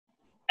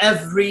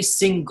Every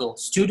single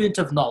student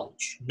of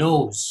knowledge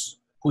knows,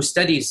 who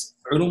studies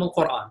Ulum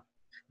al-Quran,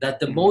 that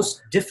the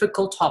most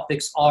difficult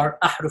topics are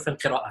ahruf and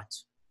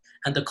qira'at.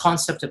 And the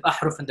concept of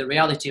ahruf and the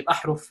reality of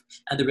ahruf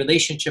and the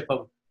relationship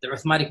of the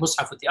Uthmanic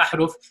Mus'haf with the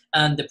ahruf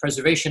and the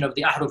preservation of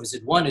the ahruf. Is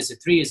it 1? Is it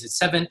 3? Is it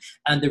 7?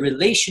 And the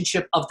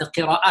relationship of the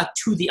qira'at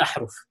to the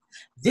ahruf.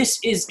 This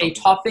is a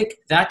topic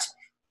that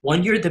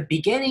when you're the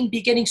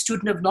beginning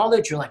student of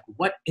knowledge, you're like,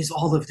 what is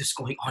all of this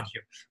going on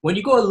here? When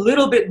you go a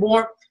little bit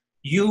more,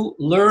 you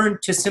learn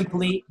to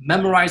simply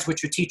memorize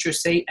what your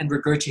teachers say and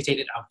regurgitate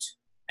it out.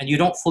 And you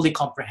don't fully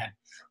comprehend.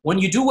 When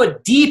you do a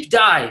deep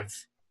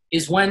dive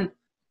is when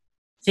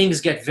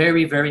things get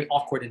very, very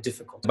awkward and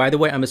difficult. By the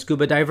way, I'm a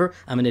scuba diver.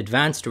 I'm an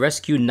advanced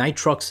rescue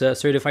nitrox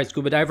certified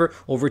scuba diver,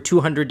 over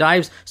 200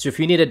 dives. So if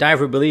you need a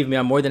diver, believe me,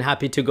 I'm more than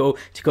happy to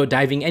go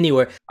diving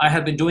anywhere. I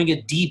have been doing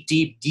a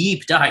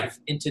deep dive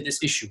into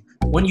this issue.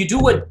 When you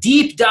do a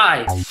deep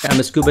dive, I'm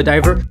a scuba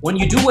diver. When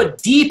you do a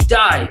deep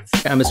dive,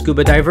 I'm a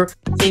scuba diver.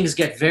 Things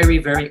get very,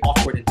 very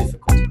awkward and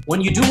difficult.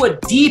 When you do a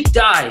deep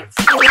dive,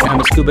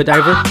 I'm a scuba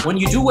diver. When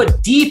you do a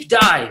deep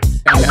dive,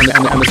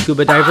 I'm a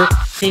scuba diver.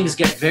 Things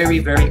get very,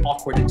 very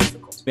awkward and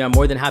difficult. I'm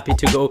more than happy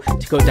to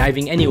go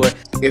diving anywhere.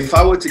 If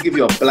I were to give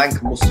you a blank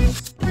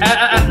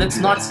Mus'haf, let's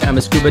not. I'm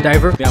a scuba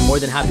diver. I'm more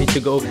than happy to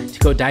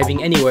go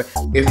diving anywhere.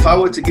 If I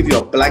were to give you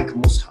a blank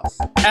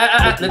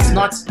Mus'haf, let's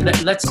not.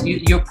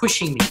 You're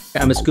pushing me.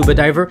 I'm a scuba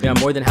diver. I'm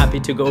more than happy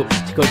to go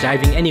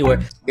diving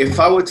anywhere. If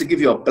I were to give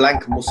you a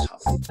blank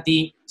Mus'haf,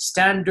 the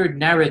standard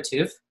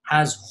narrative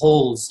has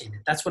holes in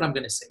it. That's what I'm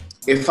going to say.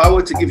 If I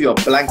were to give you a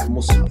blank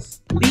Mus'haf,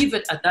 leave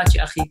it at that,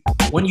 ya akhi.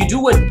 When you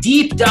do a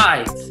deep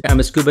dive, I'm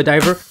a scuba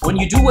diver. When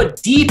you do a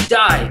deep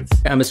dive,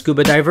 I'm a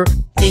scuba diver.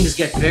 Things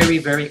get very,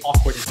 very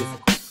awkward and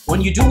difficult.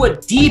 When you do a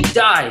deep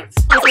dive,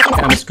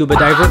 I'm a scuba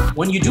diver.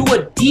 When you do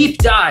a deep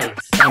dive,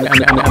 I'm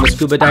a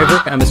scuba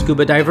diver. I'm a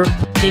scuba diver.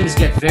 Things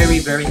get very,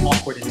 very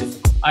awkward and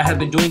difficult. I have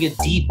been doing a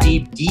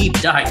deep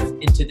dive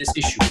into this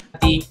issue.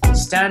 The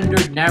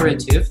standard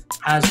narrative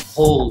has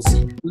holes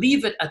in it.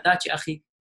 Leave it at that, ya akhi.